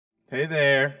Hey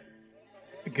there.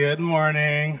 Good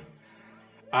morning.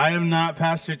 I am not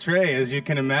Pastor Trey, as you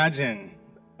can imagine.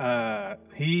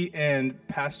 He and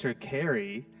Pastor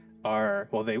Carey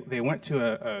they went to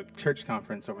a church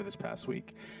conference over this past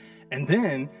week. And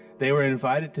then they were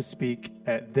invited to speak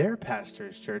at their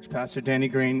pastor's church, Pastor Danny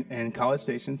Green in College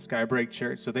Station, Skybreak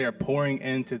Church. So they are pouring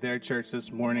into their church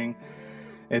this morning.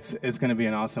 It's going to be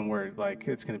an awesome word.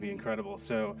 It's going to be incredible.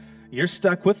 So you're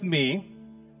stuck with me,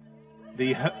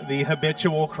 the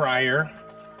habitual crier.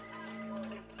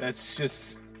 I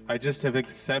just have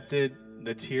accepted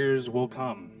the tears will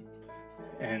come.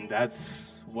 And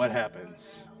that's what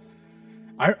happens.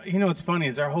 What's funny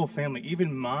is our whole family,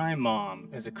 even my mom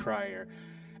is a crier.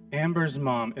 Amber's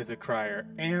mom is a crier.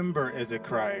 Amber is a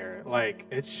crier.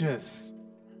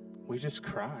 We just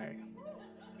cry.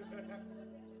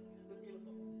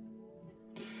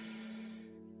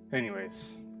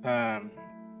 Anyways,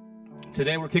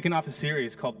 today we're kicking off a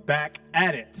series called Back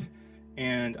at It.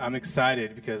 And I'm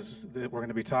excited because we're going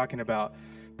to be talking about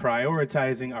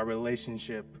prioritizing our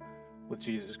relationship with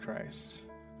Jesus Christ.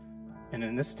 And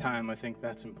in this time, I think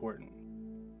that's important.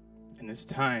 In this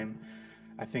time,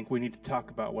 I think we need to talk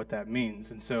about what that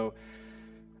means. And so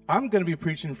I'm going to be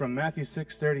preaching from Matthew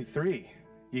 6:33.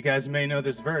 You guys may know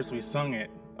this verse. We sung it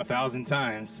 1,000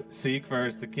 times. Seek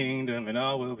first the kingdom and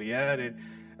all will be added.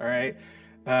 All right.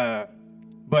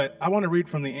 But I want to read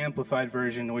from the Amplified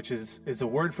Version, which is a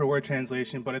word-for-word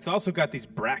translation, but it's also got these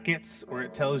brackets where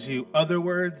it tells you other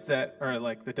words that are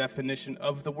like the definition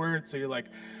of the word. So you're like,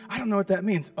 I don't know what that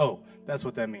means. Oh, that's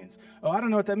what that means. Oh, I don't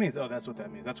know what that means. Oh, that's what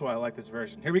that means. That's why I like this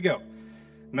version. Here we go.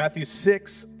 Matthew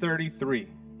 6:33.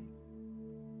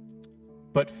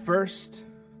 But first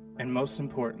and most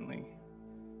importantly,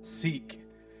 seek,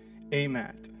 aim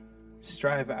at,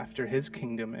 strive after his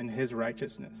kingdom and his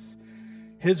righteousness,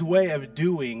 his way of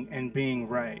doing and being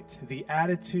right, the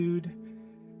attitude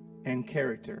and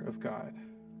character of God.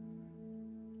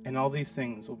 And all these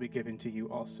things will be given to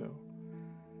you also.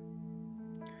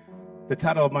 The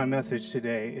title of my message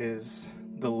today is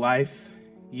The Life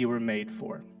You Were Made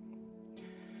For.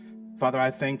 Father,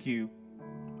 I thank you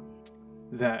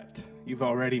that you've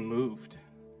already moved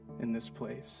in this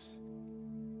place.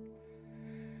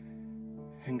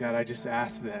 And God, I just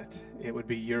ask that it would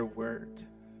be your word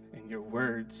and your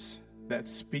words that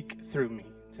speak through me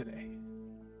today.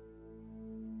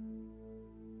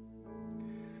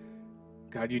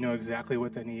 God, you know exactly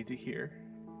what they need to hear.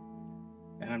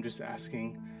 And I'm just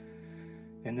asking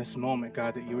in this moment,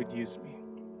 God, that you would use me.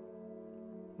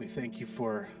 We thank you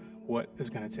for what is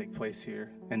going to take place here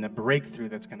and the breakthrough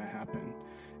that's going to happen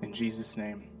in Jesus'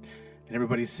 name. And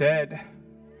everybody said,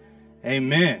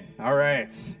 amen. All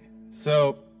right.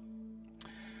 So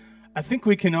I think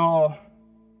we can all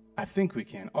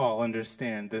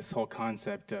understand this whole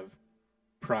concept of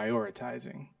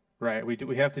prioritizing, right?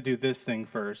 We have to do this thing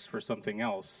first for something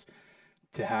else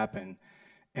to happen.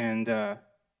 And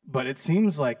but it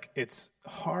seems like it's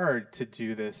hard to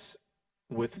do this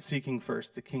with seeking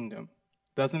first the kingdom,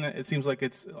 doesn't it? It seems like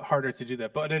it's harder to do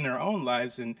that. But in our own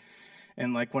lives, and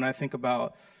like when I think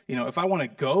about, if I want to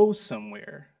go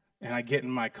somewhere and I get in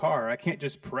my car, I can't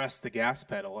just press the gas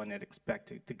pedal and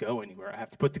expect it to go anywhere. I have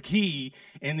to put the key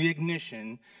in the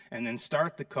ignition and then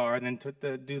start the car and then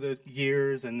do the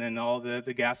gears and then all the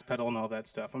gas pedal and all that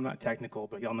stuff. I'm not technical,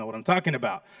 but y'all know what I'm talking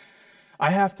about. I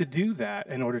have to do that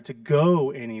in order to go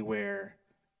anywhere.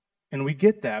 And we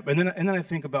get that. And then I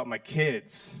think about my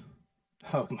kids.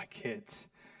 Oh, my kids.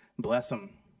 Bless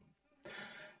them.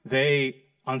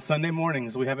 On Sunday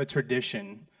mornings, we have a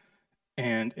tradition,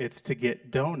 and it's to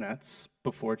get donuts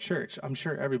before church. I'm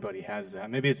sure everybody has that.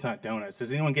 Maybe it's not donuts.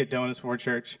 Does anyone get donuts before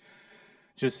church?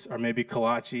 Or maybe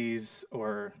kolaches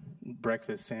or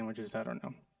breakfast sandwiches. I don't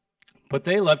know. But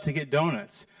they love to get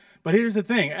donuts. But here's the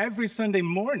thing. Every Sunday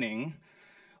morning,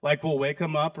 we'll wake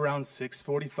them up around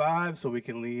 6:45 so we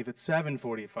can leave at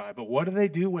 7:45. But what do they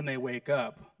do when they wake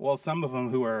up? Well, some of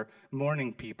them who are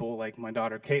morning people, like my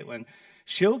daughter Caitlin,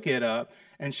 she'll get up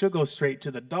and she'll go straight to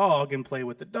the dog and play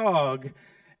with the dog.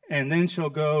 And then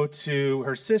she'll go to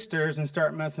her sisters and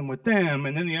start messing with them.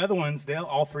 And then the other ones,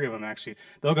 all three of them actually,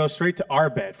 they'll go straight to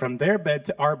our bed, from their bed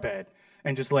to our bed,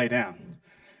 and just lay down.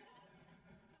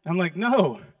 I'm like,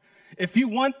 no. If you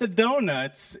want the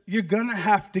donuts, you're going to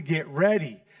have to get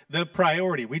ready. The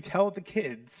priority. We tell the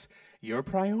kids, your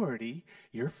priority,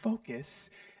 your focus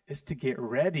is to get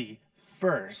ready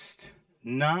first,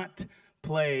 not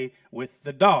play with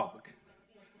the dog.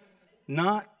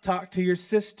 Not talk to your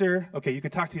sister. Okay, you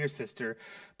can talk to your sister,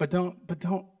 but don't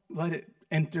let it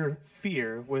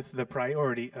interfere with the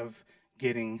priority of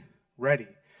getting ready.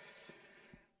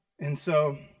 And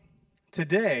so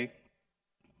today,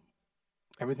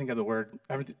 Everything of the word,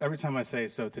 every time I say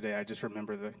so today, I just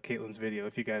remember the Caitlin's video.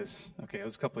 If you guys, okay, it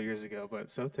was a couple of years ago,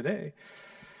 but so today.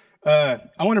 I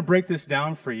want to break this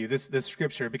down for you, this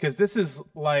scripture, because this is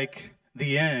like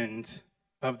the end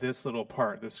of this little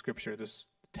part, this scripture, this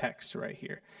text right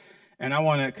here. And I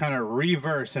want to kind of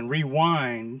reverse and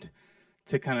rewind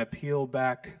to kind of peel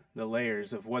back the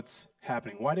layers of what's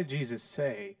happening. Why did Jesus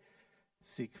say,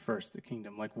 seek first the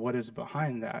kingdom? Like, what is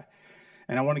behind that?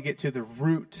 And I want to get to the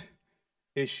root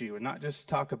issue and not just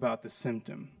talk about the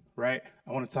symptom, right?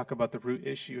 I want to talk about the root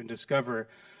issue and discover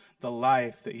the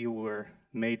life that you were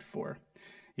made for.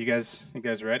 You guys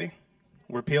ready?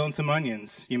 We're peeling some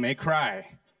onions. You may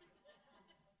cry.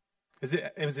 Is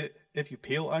it if you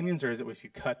peel onions, or is it if you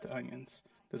cut the onions?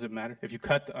 Does it matter? If you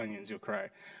cut the onions, you'll cry.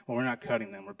 Well, we're not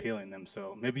cutting them, we're peeling them,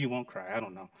 so maybe you won't cry. I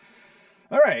don't know.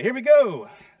 All right, here we go.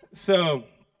 So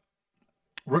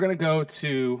we're going to go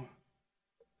to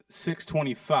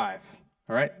 6:25.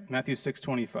 All right, Matthew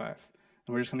 6:25. And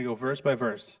we're just going to go verse by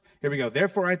verse. Here we go.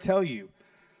 Therefore, I tell you,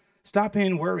 stop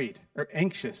being worried or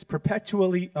anxious,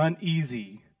 perpetually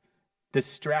uneasy,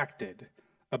 distracted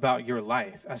about your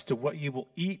life as to what you will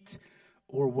eat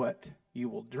or what you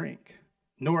will drink,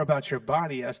 nor about your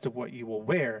body as to what you will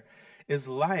wear. Is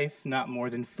life not more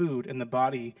than food, and the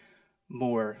body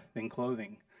more than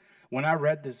clothing? When I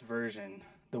read this version,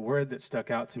 the word that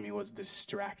stuck out to me was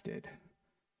distracted.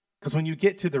 Because when you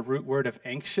get to the root word of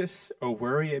anxious or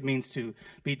worry, it means to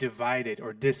be divided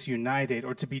or disunited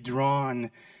or to be drawn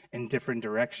in different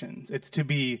directions. It's to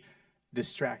be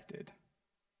distracted.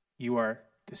 You are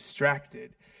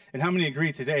distracted. And how many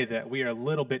agree today that we are a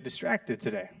little bit distracted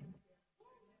today?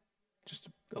 Just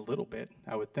a little bit,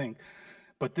 I would think.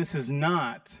 But this is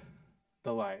not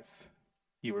the life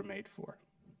you were made for.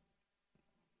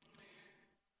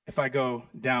 If I go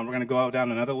down, we're going to go out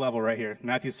down another level right here.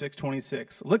 Matthew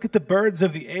 6:26. Look at the birds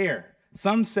of the air.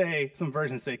 Some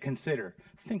versions say, consider,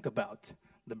 think about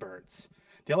the birds.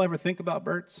 Do y'all ever think about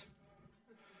birds?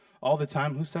 All the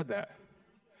time? Who said that?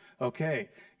 Okay,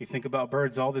 you think about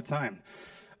birds all the time.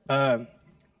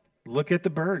 Look at the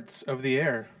birds of the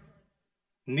air.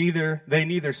 They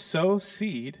neither sow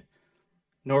seed,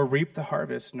 nor reap the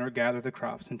harvest, nor gather the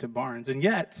crops into barns, and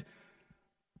yet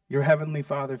your heavenly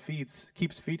Father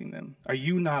keeps feeding them. Are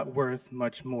you not worth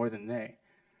much more than they?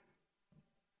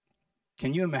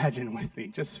 Can you imagine with me,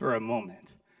 just for a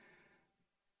moment,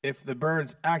 if the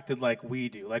birds acted like we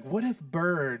do? Like, what if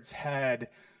birds had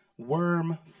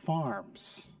worm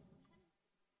farms?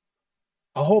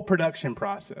 A whole production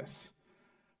process,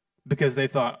 because they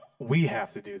thought, we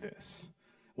have to do this.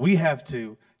 We have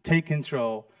to take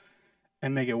control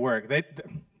and make it work.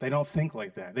 They don't think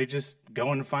like that. They just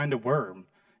go and find a worm,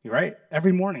 right?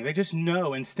 Every morning. They just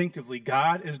know instinctively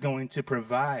God is going to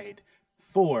provide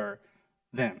for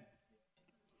them.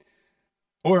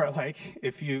 Or like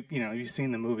if you've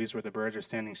seen the movies where the birds are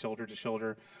standing shoulder to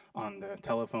shoulder on the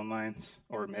telephone lines,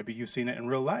 or maybe you've seen it in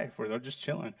real life where they're just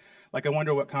chilling. Like, I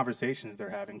wonder what conversations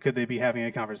they're having. Could they be having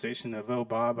a conversation of, oh,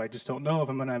 Bob, I just don't know if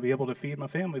I'm going to be able to feed my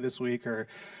family this week, or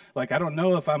like, I don't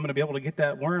know if I'm going to be able to get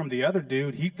that worm. The other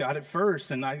dude, he got it first,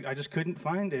 and I just couldn't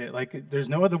find it. Like, there's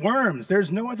no other worms.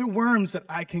 There's no other worms that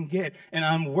I can get, and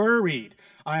I'm worried.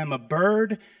 I am a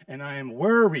bird, and I am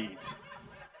worried.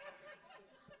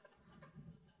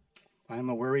 I am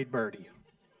a worried birdie.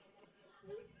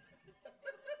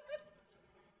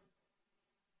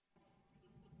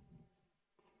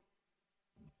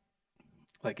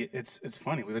 Like, it's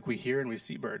funny. We hear and we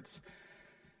see birds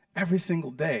every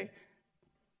single day.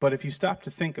 But if you stop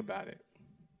to think about it,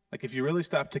 like if you really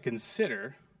stop to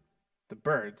consider the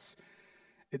birds,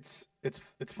 it's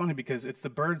funny because it's the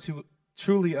birds who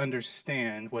truly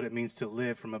understand what it means to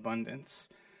live from abundance,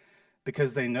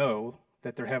 because they know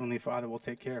that their Heavenly Father will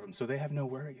take care of them. So they have no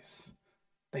worries.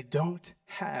 They don't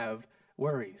have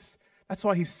worries. That's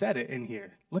why he said it in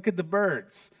here. Look at the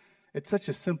birds. It's such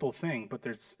a simple thing, but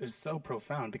it's so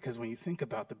profound, because when you think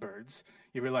about the birds,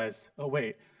 you realize, oh,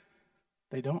 wait,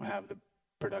 they don't have the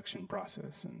production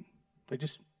process, and they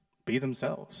just be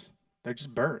themselves. They're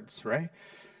just birds, right?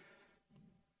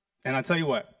 And I tell you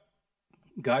what,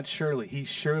 God he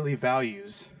surely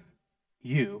values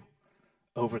you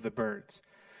over the birds.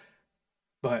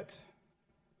 But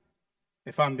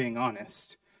if I'm being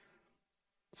honest,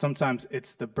 sometimes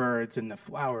it's the birds and the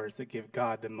flowers that give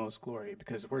God the most glory,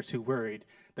 because we're too worried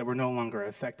that we're no longer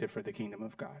effective for the kingdom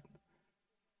of God.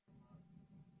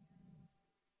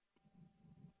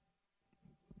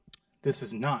 This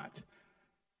is not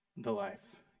the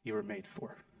life you were made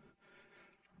for.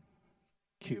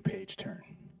 Cue page turn.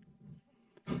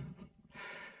 We're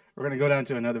going to go down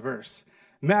to another verse.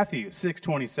 Matthew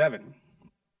 6:27.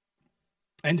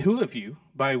 And who of you,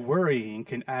 by worrying,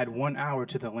 can add 1 hour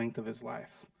to the length of his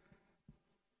life?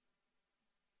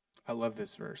 I love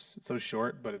this verse. It's so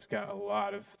short, but it's got a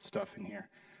lot of stuff in here.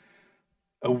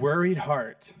 A worried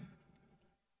heart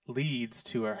leads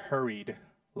to a hurried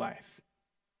life.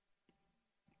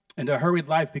 And a hurried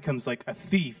life becomes like a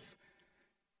thief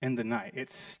in the night. It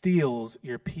steals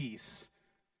your peace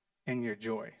and your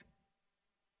joy.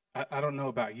 I don't know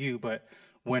about you, but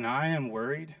when I am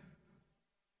worried,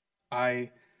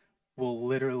 I will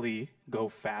literally go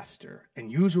faster.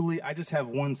 And usually I just have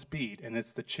one speed, and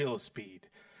it's the chill speed.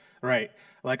 Right.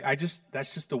 Like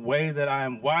that's just the way that I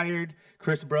am wired.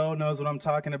 Chris Bro knows what I'm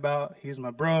talking about. He's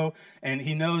my bro. And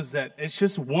he knows that it's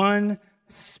just one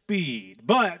speed.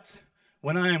 But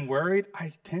when I am worried,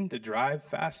 I tend to drive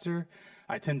faster.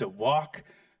 I tend to walk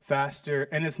faster.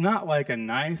 And it's not like a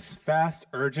nice, fast,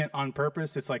 urgent on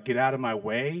purpose. It's like get out of my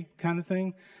way kind of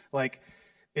thing. Like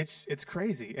it's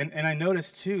crazy. And I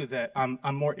noticed too that I'm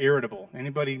more irritable.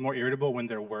 Anybody more irritable when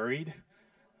they're worried?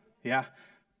 Yeah.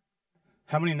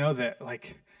 How many know that,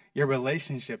 like, your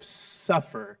relationships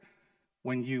suffer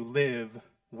when you live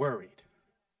worried?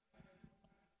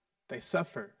 They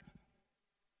suffer.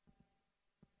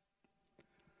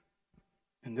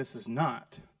 And this is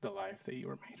not the life that you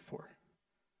were made for.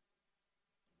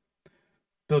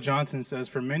 Bill Johnson says,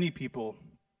 for many people,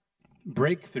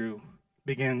 breakthrough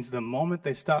begins the moment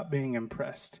they stop being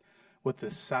impressed with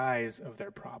the size of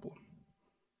their problem.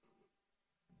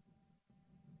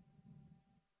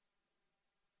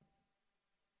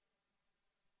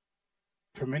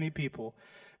 For many people,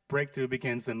 breakthrough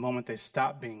begins the moment they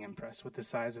stop being impressed with the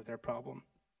size of their problem.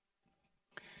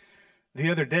 The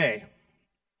other day,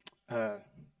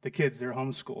 the kids, they're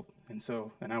homeschooled,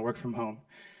 and I work from home.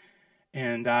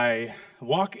 And I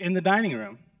walk in the dining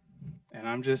room, and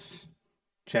I'm just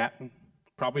chatting,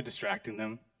 probably distracting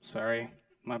them. Sorry,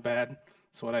 my bad.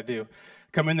 That's what I do.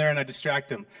 Come in there and I distract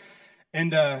them.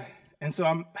 And so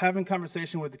I'm having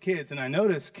conversation with the kids, and I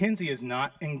notice Kinsey is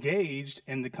not engaged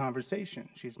in the conversation.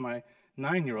 She's my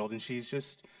 9-year-old, and she's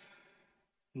just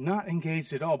not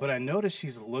engaged at all. But I notice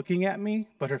she's looking at me,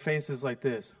 but her face is like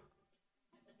this.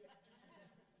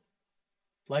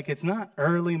 Like it's not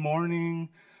early morning.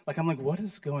 Like I'm like, what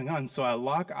is going on? So I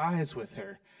lock eyes with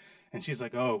her, and she's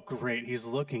like, oh, great, he's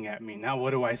looking at me. Now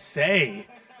what do I say?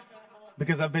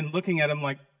 Because I've been looking at him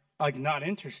like not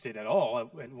interested at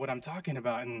all in what I'm talking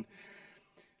about.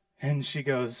 And she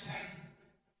goes,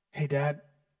 hey, Dad,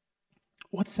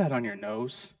 what's that on your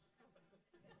nose?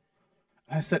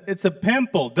 I said, it's a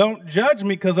pimple. Don't judge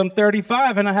me because I'm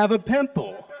 35 and I have a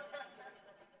pimple.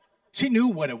 She knew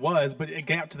what it was, but it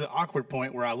got to the awkward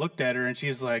point where I looked at her and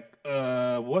she's like,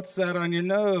 what's that on your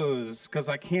nose? Because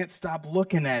I can't stop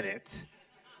looking at it.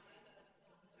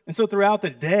 And so throughout the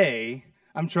day,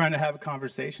 I'm trying to have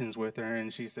conversations with her,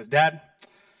 and she says, Dad,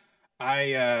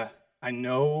 I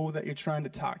know that you're trying to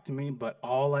talk to me, but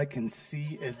all I can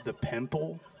see is the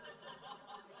pimple.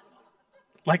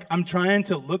 Like I'm trying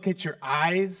to look at your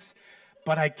eyes,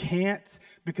 but I can't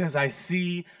because I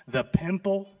see the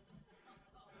pimple.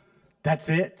 That's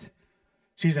it.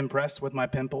 She's impressed with my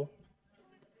pimple.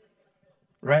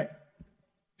 Right?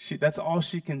 That's all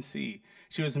she can see.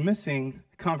 She was missing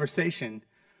conversation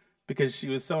because she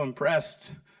was so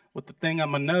impressed with the thing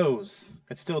on my nose.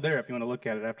 It's still there if you want to look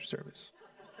at it after service.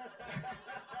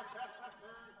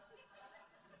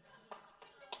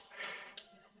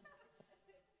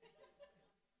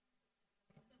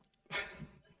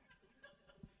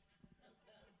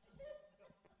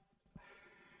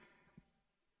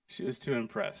 She was too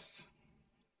impressed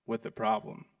with the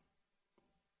problem.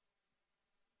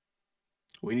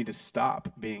 We need to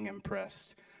stop being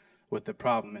impressed with the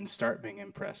problem and start being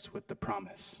impressed with the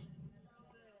promise.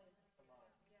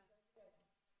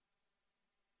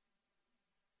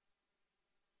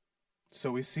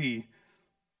 So we see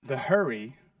the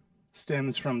hurry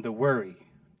stems from the worry,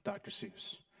 Dr.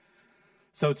 Seuss.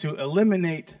 So to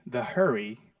eliminate the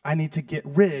hurry, I need to get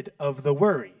rid of the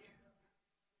worry,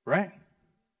 right?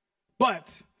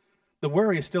 But the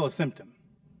worry is still a symptom.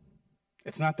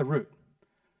 It's not the root.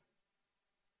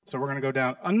 So we're going to go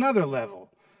down another level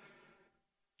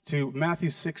to Matthew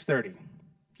 6:30.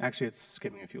 Actually, it's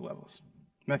skipping a few levels.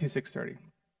 Matthew 6:30.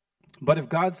 But if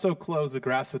God so clothes the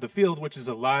grass of the field, which is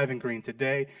alive and green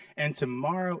today, and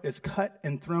tomorrow is cut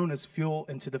and thrown as fuel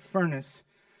into the furnace,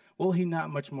 will he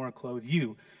not much more clothe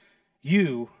you,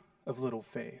 you of little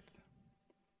faith?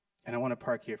 And I want to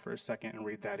park here for a second and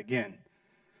read that again.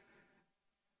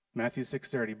 Matthew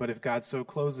 6:30. But if God so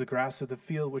clothes the grass of the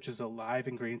field, which is alive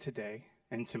and green today,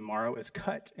 and tomorrow is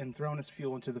cut and thrown as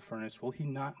fuel into the furnace, will he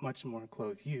not much more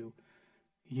clothe you,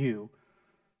 you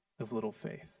of little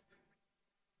faith?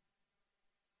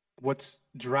 What's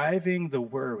driving the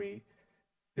worry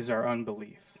is our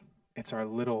unbelief. It's our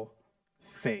little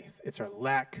faith. It's our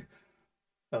lack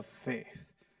of faith.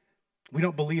 We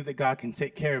don't believe that God can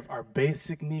take care of our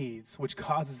basic needs, which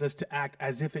causes us to act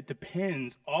as if it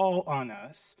depends all on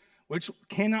us, which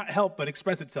cannot help but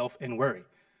express itself in worry,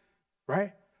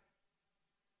 right?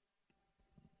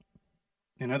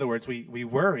 In other words, we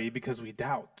worry because we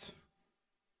doubt.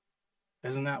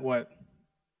 Isn't that what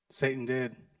Satan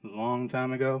did a long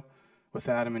time ago with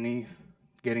Adam and Eve,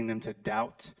 getting them to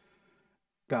doubt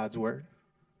God's word?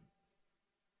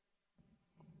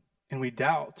 And we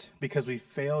doubt because we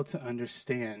fail to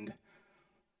understand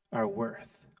our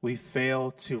worth. We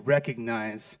fail to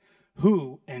recognize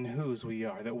who and whose we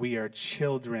are, that we are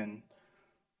children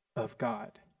of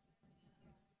God.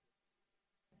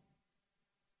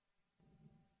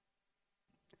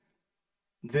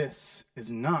 This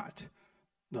is not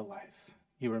the life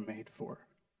you were made for.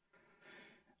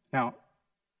 Now,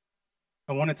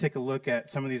 I want to take a look at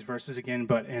some of these verses again,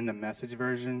 but in the Message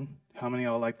version. How many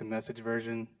of y'all like the Message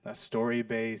version? That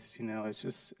story-based,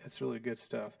 it's really good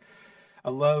stuff.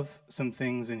 I love some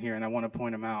things in here, and I want to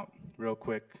point them out real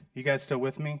quick. You guys still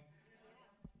with me?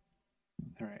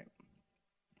 All right.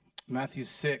 Matthew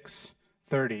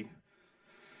 6:30.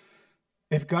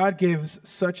 If God gives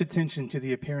such attention to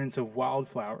the appearance of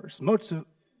wildflowers, most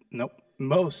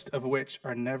of which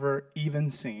are never even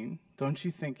seen, don't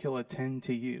you think he'll attend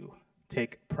to you?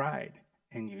 Take pride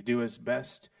in you. Do his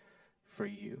best for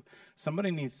you.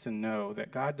 Somebody needs to know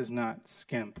that God does not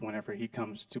skimp whenever he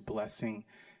comes to blessing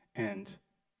and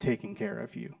taking care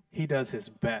of you. He does his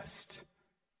best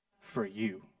for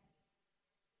you.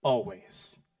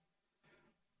 Always.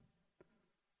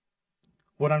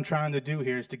 What I'm trying to do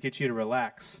here is to get you to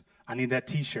relax. I need that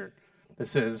t-shirt that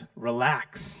says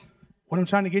relax. What I'm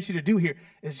trying to get you to do here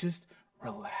is just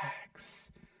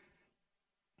relax.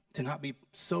 To not be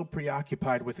so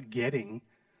preoccupied with getting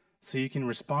so you can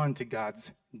respond to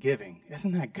God's giving.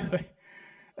 Isn't that good?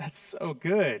 That's so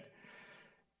good.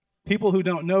 People who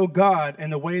don't know God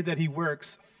and the way that he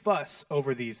works fuss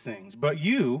over these things. But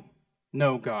you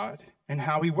know God and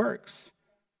how he works.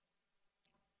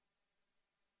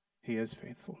 He is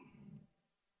faithful.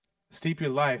 Steep your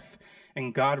life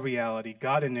in God reality,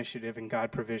 God initiative, and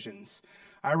God provisions.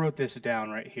 I wrote this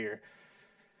down right here,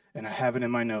 and I have it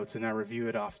in my notes, and I review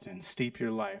it often. Steep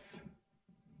your life.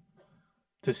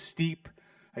 To steep,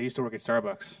 I used to work at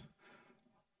Starbucks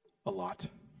a lot.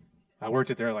 I worked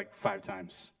it there like 5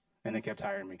 times, and they kept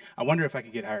hiring me. I wonder if I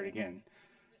could get hired again.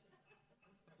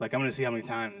 Like, I'm going to see how many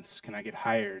times can I get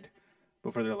hired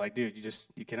before they're like, dude,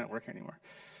 you cannot work anymore.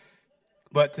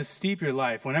 But to steep your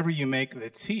life, whenever you make the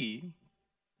tea,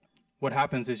 what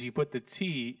happens is you put the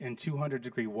tea in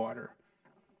 200-degree water,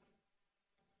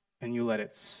 and you let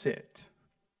it sit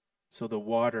so the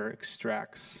water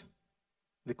extracts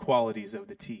the qualities of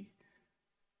the tea.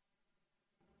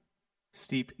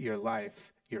 Steep your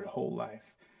life, your whole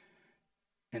life,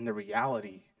 in the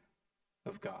reality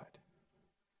of God,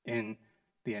 in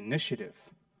the initiative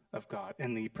of God,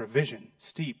 in the provision.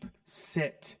 Steep,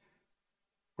 sit.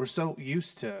 We're so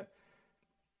used to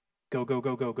go, go,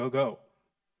 go, go, go, go.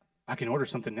 I can order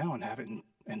something now and have it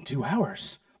in 2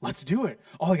 hours. Let's do it.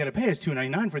 All I got to pay is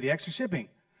 $2.99 for the extra shipping.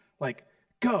 Like,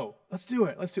 go. Let's do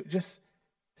it. Let's do it. Just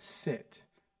sit.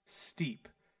 Steep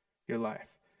your life.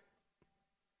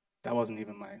 That wasn't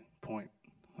even my point.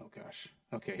 Oh, gosh.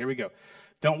 Okay, here we go.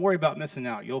 Don't worry about missing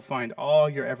out. You'll find all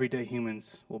your everyday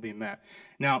humans will be met.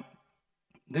 Now,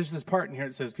 there's this part in here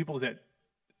that says people that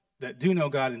do know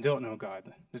God and don't know God.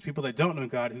 There's people that don't know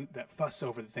God that fuss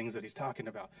over the things that he's talking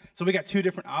about. So we got 2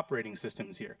 different operating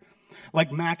systems here,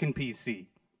 like Mac and PC,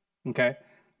 okay?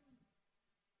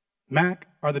 Mac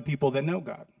are the people that know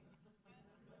God.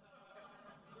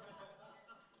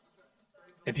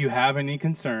 If you have any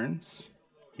concerns,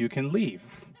 you can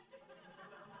leave.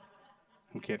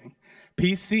 I'm kidding.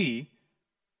 PC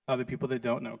are the people that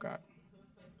don't know God.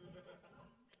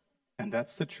 And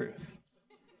that's the truth.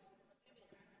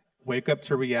 Wake up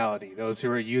to reality. Those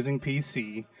who are using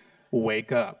PC,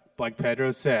 wake up. Like Pedro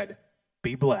said,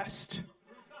 be blessed.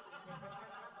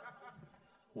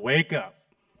 Wake up.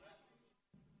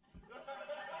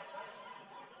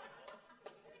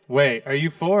 Wait, are you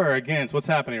for or against? What's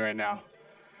happening right now?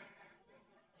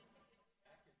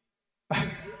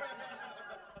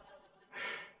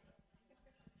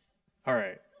 All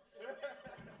right.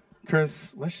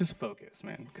 Chris, let's just focus,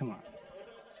 man. Come on.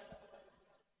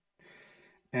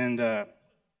 And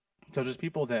so there's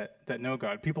people that know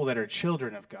God, people that are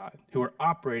children of God, who are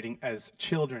operating as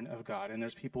children of God. And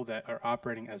there's people that are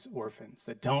operating as orphans,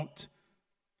 that don't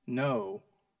know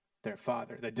their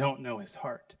Father, that don't know his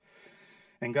heart.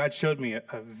 And God showed me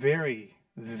a very,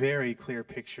 very clear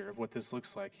picture of what this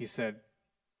looks like. He said,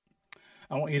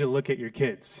 I want you to look at your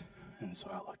kids. And so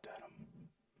I looked at them.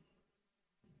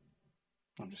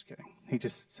 I'm just kidding. He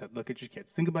just said, look at your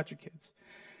kids. Think about your kids.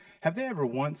 Have they ever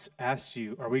once asked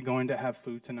you, are we going to have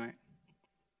food tonight?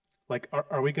 Like,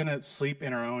 are we going to sleep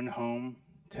in our own home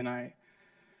tonight?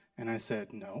 And I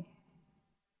said, no.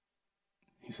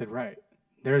 He said, right.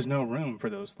 There's no room for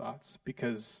those thoughts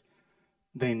because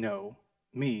they know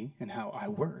me and how I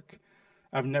work.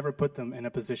 I've never put them in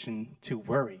a position to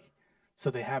worry, so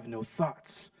they have no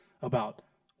thoughts about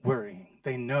worrying.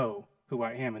 They know who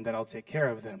I am and that I'll take care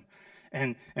of them.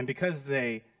 And because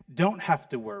they don't have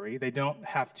to worry, they don't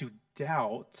have to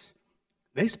doubt,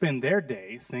 they spend their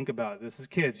days, think about it, this is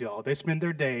kids, y'all, they spend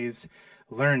their days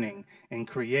learning and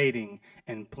creating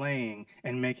and playing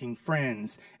and making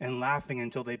friends and laughing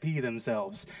until they pee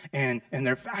themselves. And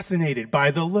they're fascinated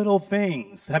by the little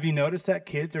things. Have you noticed that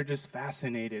kids are just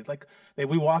fascinated? Like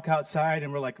we walk outside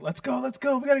and we're like, let's go.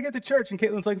 We got to get to church. And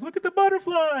Caitlin's like, look at the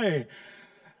butterfly.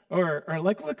 Or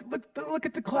like, look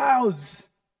at the clouds.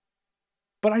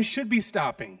 But I should be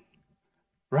stopping,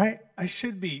 right? I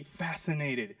should be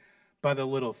fascinated by the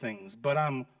little things, but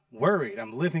I'm worried.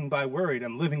 I'm living by worried.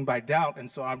 I'm living by doubt. And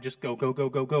so I'm just go.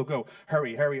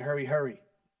 Hurry.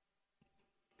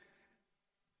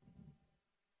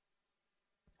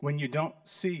 When you don't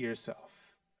see yourself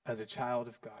as a child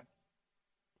of God,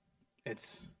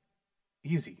 it's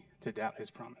easy to doubt his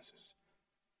promises.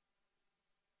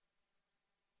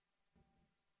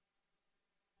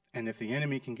 And if the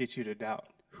enemy can get you to doubt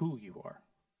who you are,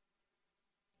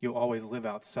 you'll always live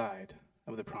outside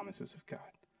of the promises of God.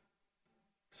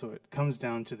 So it comes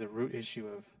down to the root issue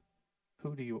of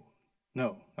who do you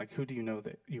know? Like, who do you know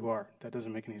that you are? That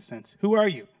doesn't make any sense. Who are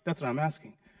you? That's what I'm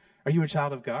asking. Are you a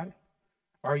child of God?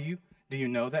 Are you? Do you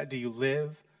know that? Do you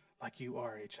live like you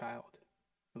are a child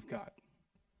of God?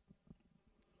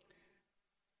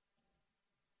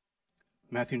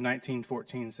 Matthew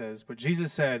 19:14 says, but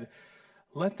Jesus said,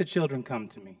 let the children come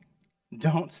to me.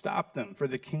 Don't stop them, for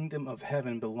the kingdom of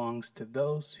heaven belongs to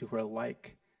those who are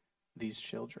like these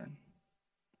children.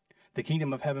 The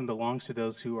kingdom of heaven belongs to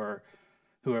those who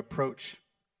approach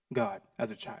God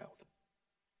as a child,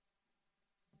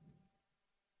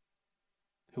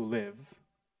 who live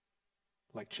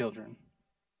like children.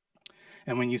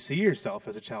 And when you see yourself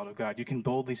as a child of God, you can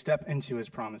boldly step into his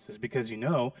promises because you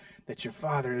know that your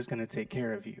Father is going to take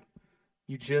care of you.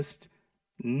 You just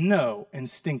know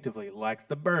instinctively, like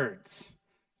the birds.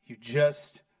 You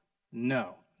just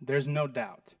know. There's no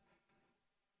doubt.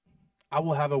 I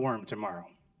will have a worm tomorrow,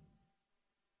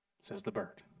 says the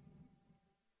bird.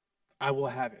 I will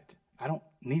have it. I don't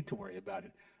need to worry about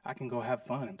it. I can go have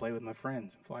fun and play with my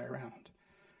friends and fly around.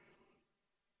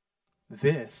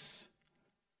 This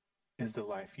is the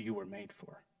life you were made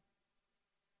for.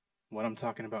 What I'm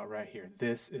talking about right here.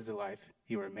 This is the life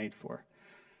you were made for.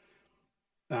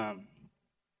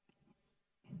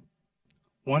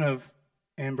 One of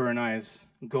Amber and I's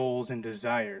goals and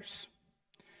desires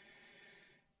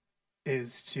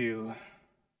is to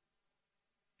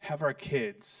have our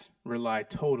kids rely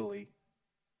totally,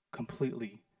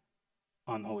 completely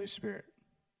on the Holy Spirit.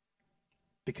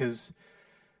 Because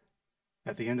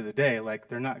at the end of the day, like,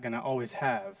 they're not going to always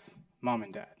have mom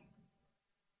and dad.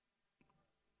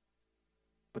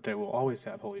 But they will always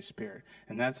have Holy Spirit.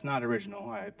 And that's not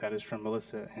original. That is from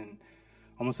Melissa and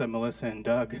almost said Melissa and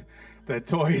Doug, the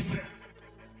toys.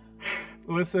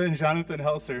 Melissa and Jonathan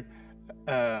Helser,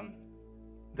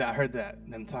 that I heard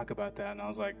them talk about that, and I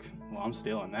was like, well, I'm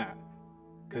stealing that,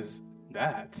 because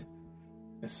that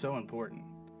is so important.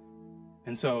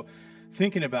 And so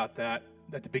thinking about that,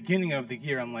 at the beginning of the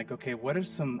year, I'm like, okay, what are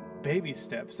some baby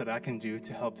steps that I can do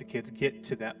to help the kids get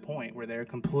to that point where they're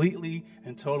completely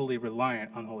and totally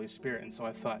reliant on the Holy Spirit? And so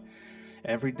I thought,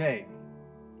 every day,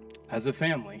 as a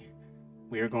family,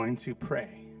 we are going to pray.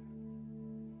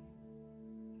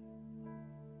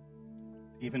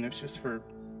 Even if it's just for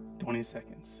 20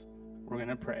 seconds, we're going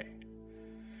to pray.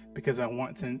 Because I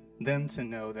want them to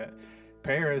know that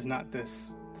prayer is not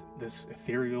this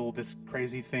ethereal, this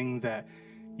crazy thing that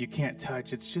you can't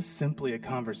touch. It's just simply a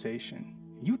conversation.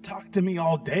 You talk to me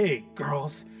all day,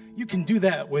 girls. You can do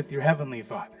that with your Heavenly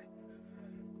Father.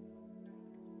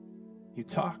 You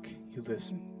talk, you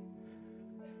listen.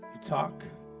 You talk,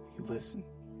 you listen.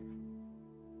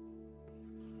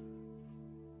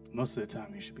 Most of the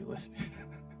time, you should be listening.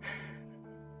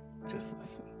 Just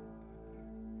listen.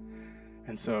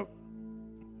 And so,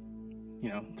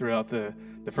 throughout the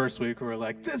first week, we're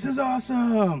like, this is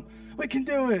awesome. We can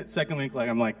do it. Second week,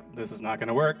 I'm like, this is not going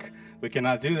to work. We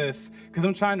cannot do this. Because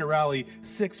I'm trying to rally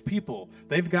 6 people.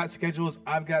 They've got schedules,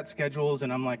 I've got schedules,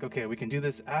 and I'm like, okay, we can do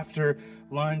this after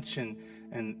lunch, and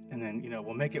then,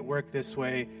 we'll make it work this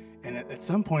way. And at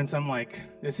some points, I'm like,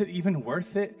 is it even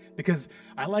worth it? Because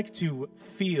I like to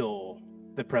feel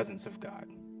the presence of God.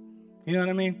 You know what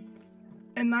I mean?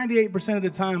 And 98% of the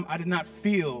time, I did not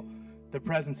feel the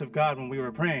presence of God when we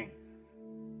were praying,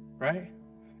 right?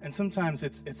 And sometimes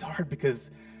it's hard because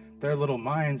their little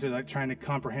minds are like trying to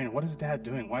comprehend, what is Dad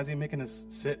doing? Why is he making us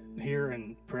sit here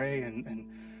and pray? And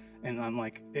I'm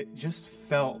like, it just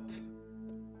felt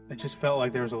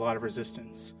like there was a lot of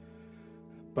resistance.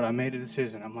 But I made a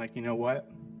decision. I'm like, you know what?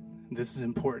 This is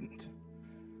important.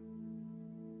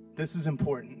 This is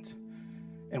important.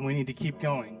 And we need to keep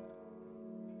going.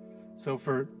 So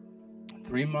for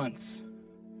 3 months,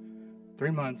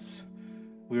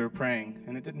 we were praying,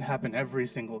 and it didn't happen every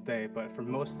single day, but for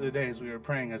most of the days we were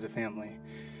praying as a family.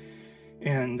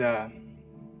 And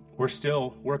we're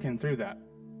still working through that.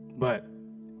 But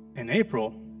in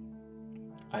April,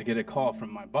 I get a call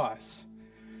from my boss,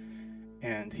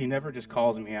 and he never just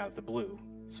calls me out of the blue.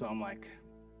 So I'm like,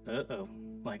 uh-oh,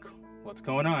 like, what's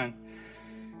going on?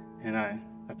 And I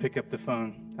pick up the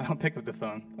phone. I don't pick up the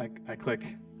phone. I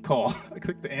click call. I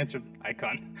click the answer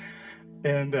icon.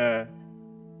 And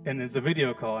it's a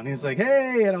video call. And he's like,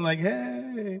 hey. And I'm like,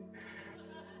 hey.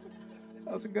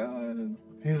 How's it going?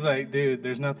 He's like, dude,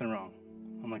 there's nothing wrong.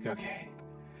 I'm like, okay.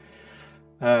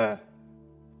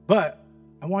 But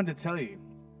I wanted to tell you,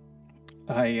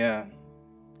 I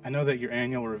know that your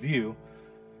annual review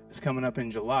is coming up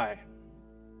in July.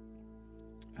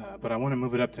 But I want to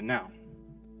move it up to now.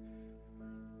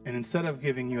 And instead of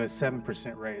giving you a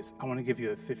 7% raise, I want to give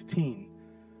you a 15%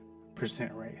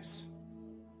 raise.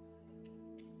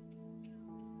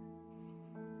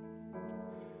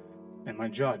 And my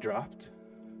jaw dropped.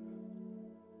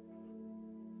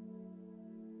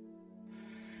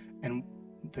 And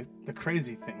the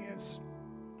crazy thing is,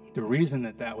 the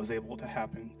reason that was able to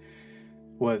happen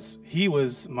was he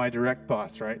was my direct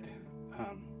boss, right?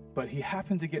 But he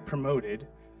happened to get promoted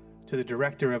to the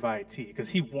director of IT because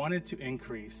he wanted to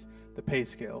increase the pay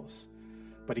scales,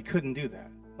 but he couldn't do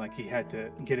that. Like, he had to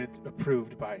get it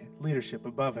approved by leadership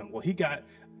above him. Well, he got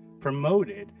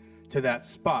promoted to that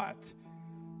spot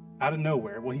out of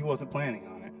nowhere. Well, he wasn't planning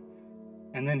on it.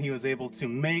 And then he was able to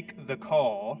make the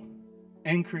call,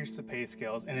 increase the pay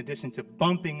scales, in addition to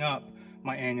bumping up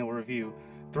my annual review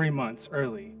 3 months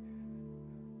early.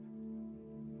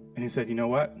 And he said, you know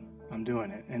what? I'm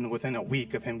doing it. And within a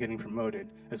week of him getting promoted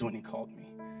is when he called me.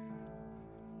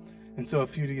 And so a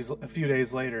few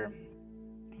days later,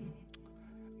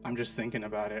 I'm just thinking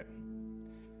about it.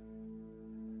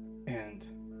 And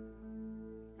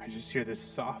I just hear this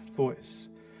soft voice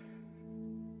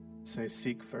say,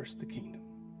 seek first the kingdom,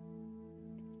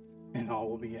 and all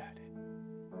will be added.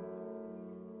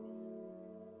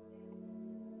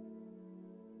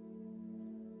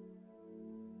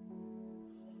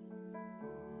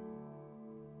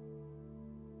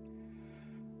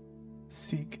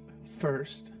 Seek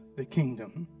first the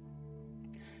kingdom.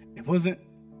 It wasn't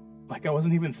like I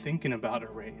wasn't even thinking about a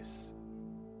raise.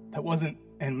 That wasn't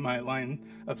in my line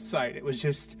of sight. It was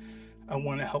just, I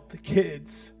want to help the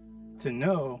kids to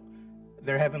know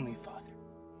their Heavenly Father.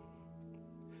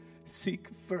 Seek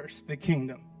first the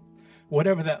kingdom.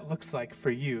 Whatever that looks like for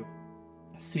you,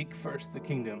 seek first the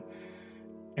kingdom.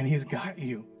 And He's got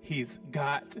you. He's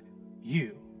got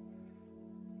you.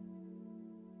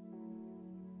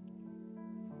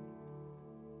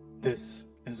 This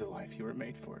is the life you were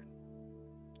made for.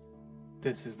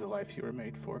 This is the life you were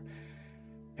made for.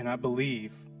 And I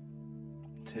believe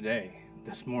today,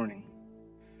 this morning,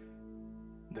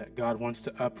 that God wants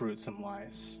to uproot some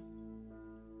lies.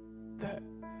 That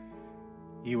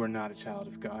you are not a child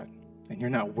of God. And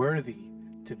you're not worthy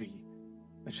to be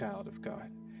a child of God.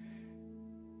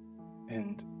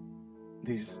 And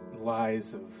these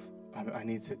lies of, I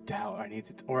need to doubt, I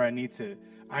need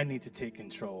to take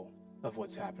control of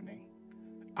what's happening.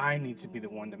 I need to be the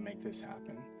one to make this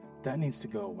happen. That needs to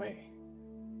go away.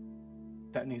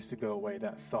 That needs to go away,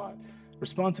 that thought.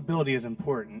 Responsibility is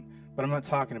important, but I'm not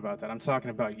talking about that. I'm talking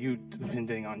about you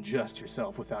depending on just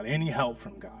yourself without any help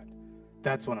from God.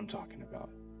 That's what I'm talking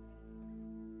about.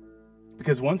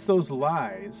 Because once those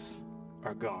lies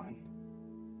are gone,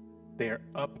 they are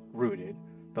uprooted.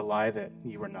 The lie that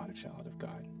you are not a child of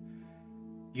God.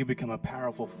 You become a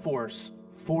powerful force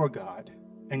for God,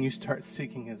 and you start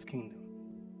seeking His kingdom.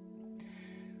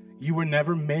 You were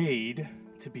never made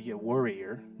to be a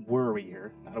warrior,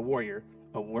 not a warrior,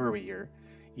 a worrier.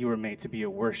 You were made to be a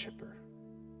worshiper.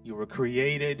 You were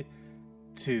created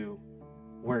to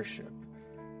worship.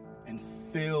 and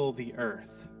fill the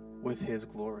earth with his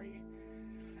glory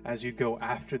as you go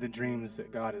after the dreams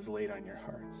that God has laid on your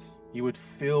hearts. You would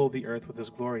fill the earth with his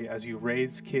glory as you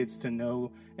raise kids to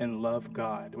know and love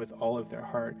God with all of their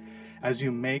heart, as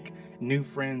you make new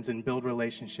friends and build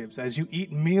relationships, as you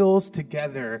eat meals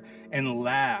together and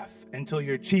laugh until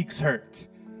your cheeks hurt.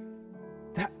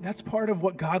 That's part of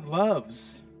what God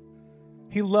loves.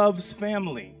 He loves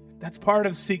family. That's part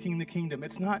of seeking the kingdom.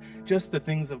 It's not just the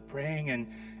things of praying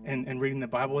and reading the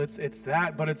Bible. It's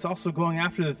that, but it's also going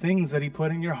after the things that he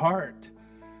put in your heart.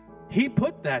 He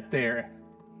put that there.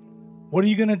 What are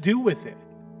you going to do with it?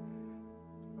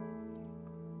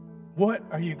 What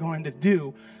are you going to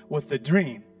do with the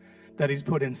dream that he's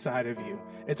put inside of you?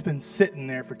 It's been sitting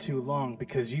there for too long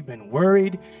because you've been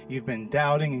worried, you've been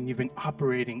doubting, and you've been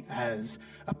operating as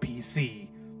a PC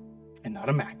and not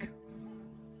a Mac.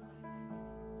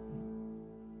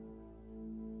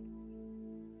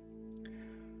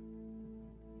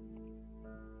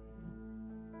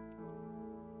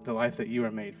 The life that you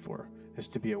are made for is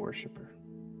to be a worshiper,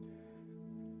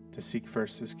 to seek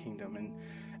first his kingdom. And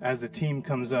as the team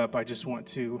comes up, I just want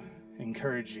to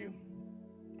encourage you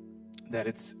that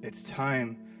it's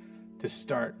time to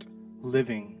start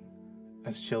living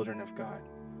as children of God.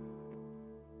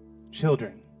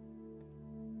 Children.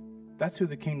 That's who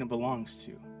the kingdom belongs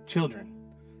to. Children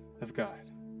of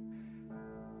God.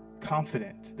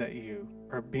 Confident that you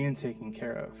are being taken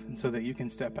care of, and so that you can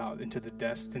step out into the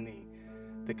destiny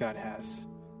that God has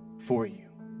for you.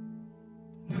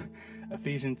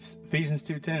 Ephesians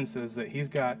 2:10 says that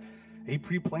he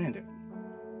pre-planned it.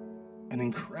 An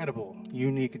incredible,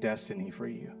 unique destiny for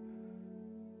you.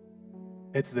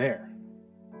 It's there.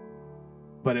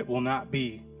 But it will not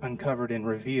be uncovered and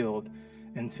revealed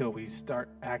until we start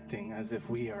acting as if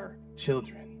we are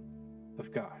children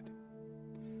of God.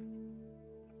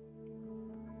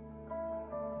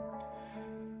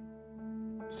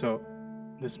 So,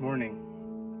 this morning,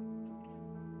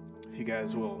 if you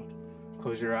guys will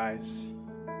close your eyes.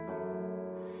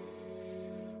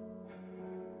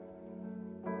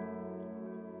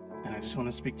 And I just want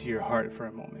to speak to your heart for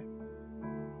a moment.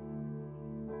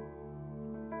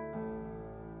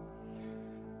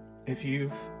 If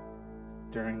you've,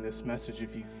 during this message,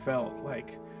 if you felt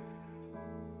like,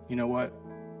 you know what,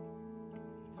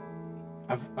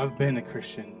 I've been a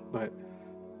Christian, but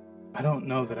I don't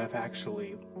know that I've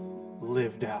actually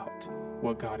lived out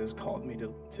what God has called me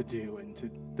to do and to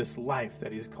this life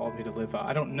that he's called me to live out.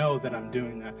 I don't know that I'm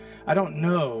doing that. I don't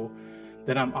know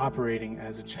that I'm operating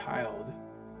as a child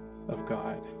of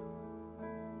God.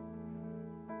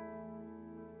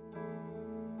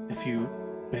 If you've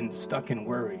been stuck in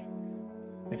worry,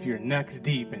 if you're neck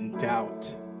deep in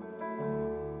doubt,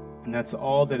 and that's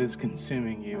all that is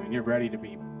consuming you, and you're ready to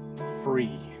be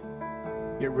free,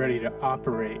 you're ready to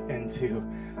operate and to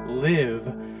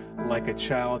live like a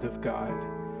child of God.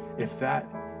 If that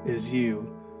is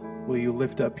you, will you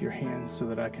lift up your hands so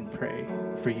that I can pray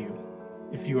for you?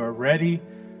 If you are ready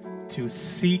to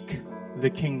seek the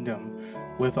kingdom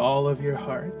with all of your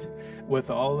heart,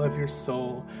 with all of your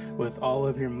soul, with all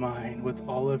of your mind, with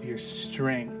all of your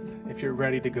strength, if you're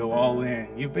ready to go all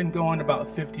in, you've been going about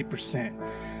 50%,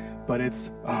 but it's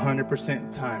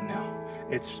 100% time now.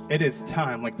 It is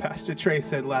time, like Pastor Trey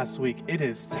said last week, it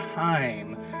is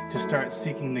time to start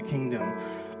seeking the kingdom.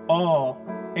 All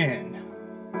in,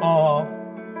 all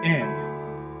in,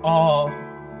 all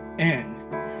in.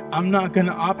 I'm not going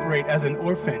to operate as an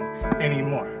orphan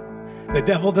anymore. The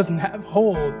devil doesn't have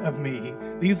hold of me.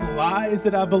 These lies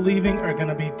that I'm believing are going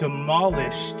to be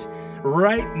demolished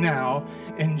right now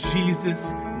in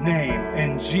Jesus' name.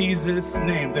 In Jesus'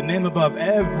 name, the name above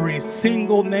every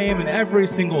single name and every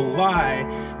single lie.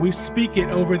 We speak it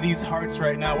over these hearts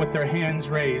right now with their hands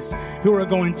raised, who are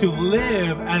going to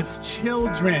live as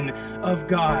children of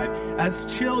God, as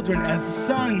children, as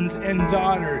sons and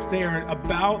daughters. They are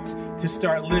about to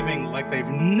start living like they've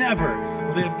never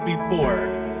lived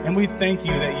before. And we thank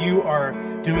you that you are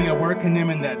doing a work in them,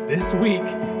 and that this week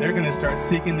they're going to start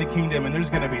seeking the kingdom, and there's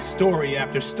going to be story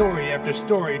after story after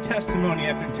story, testimony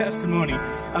after testimony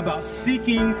about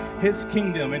seeking his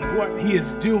kingdom and what he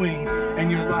is doing in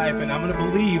your life. And I'm going to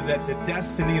believe that the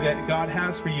destiny that God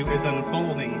has for you is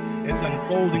unfolding. It's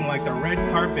unfolding like the red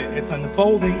carpet. It's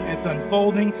unfolding, it's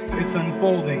unfolding, it's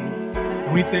unfolding.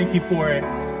 And we thank you for it.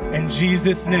 In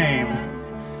Jesus' name,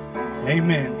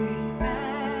 amen.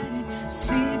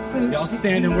 Y'all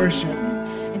stand and worship.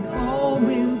 And all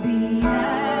will be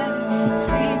added.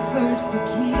 Seek first the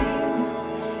King,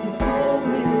 and all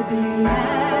will be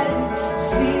added.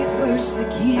 Seek first the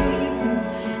kingdom,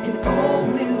 and all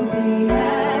will be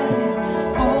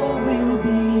added. All will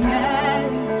be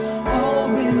added. All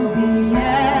will be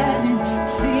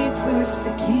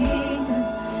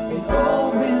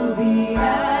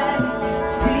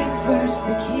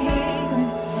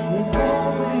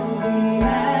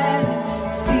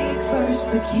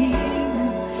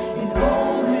kingdom, and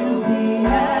all will be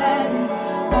added,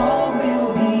 all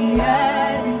will be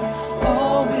added,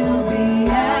 all will be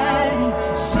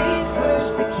added. Seek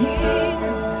first the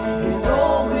kingdom, and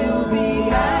all will be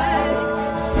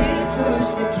added. Seek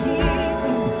first the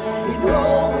kingdom, and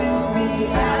all will be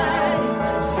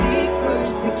added. Seek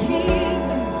first the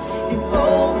kingdom, and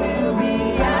all will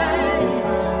be added.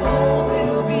 All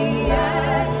will be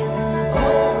added.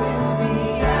 All will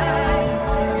be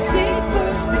added. Seek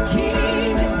first the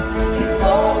kingdom, and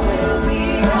all will be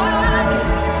added.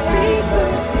 Seek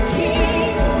first the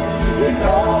kingdom, and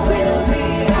all will be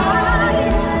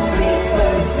added. Seek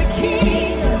first the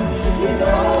kingdom, and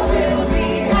all will be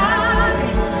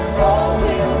added. All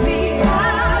will be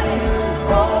added.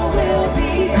 All will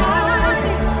be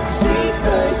added. Seek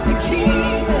first the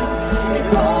kingdom, and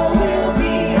all will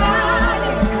be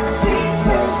added. Seek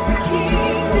first the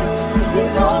kingdom,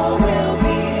 and all will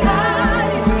be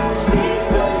added. Seek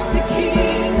first the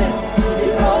kingdom,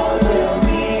 and all will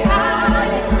be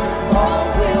added. All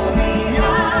will be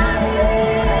added.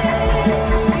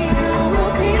 You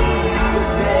will be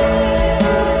filled.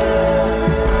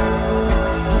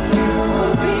 You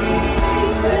will be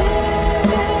filled.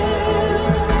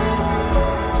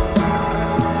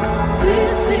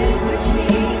 This is the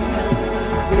kingdom.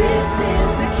 This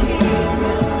is the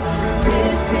kingdom.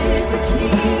 This is the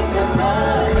kingdom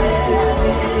of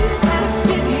heaven. Ask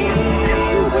and he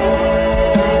will.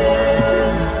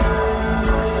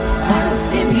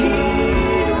 Ask and he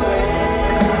will.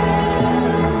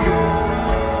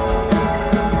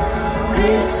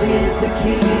 This is the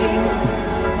kingdom.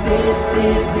 This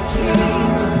is the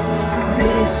kingdom.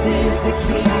 This is the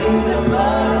kingdom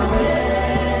of heaven.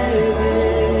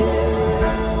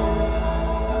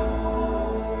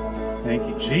 Thank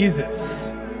you,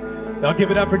 Jesus. Y'all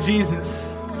give it up for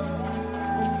Jesus.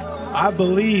 I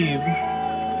believe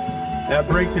that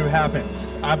breakthrough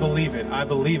happens. I believe it. I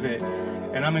believe it.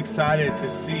 And I'm excited to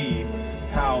see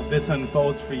how this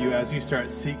unfolds for you as you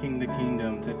start seeking the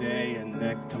kingdom today and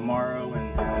tomorrow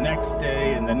and the next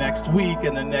day and the next week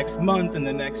and the next month and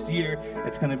the next year.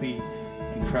 It's going to be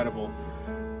incredible.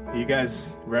 Are you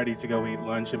guys ready to go eat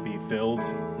lunch and be filled,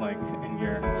 like in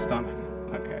your stomach?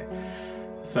 Okay.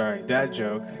 Sorry, dad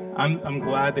joke. I'm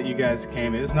glad that you guys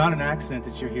came. It's not an accident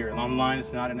that you're here. Online,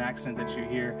 it's not an accident that you're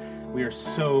here. We are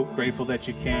so grateful that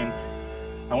you came.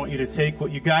 I want you to take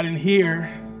what you got in here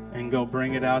and go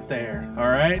bring it out there. All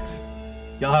right?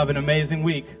 Y'all have an amazing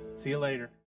week. See you later.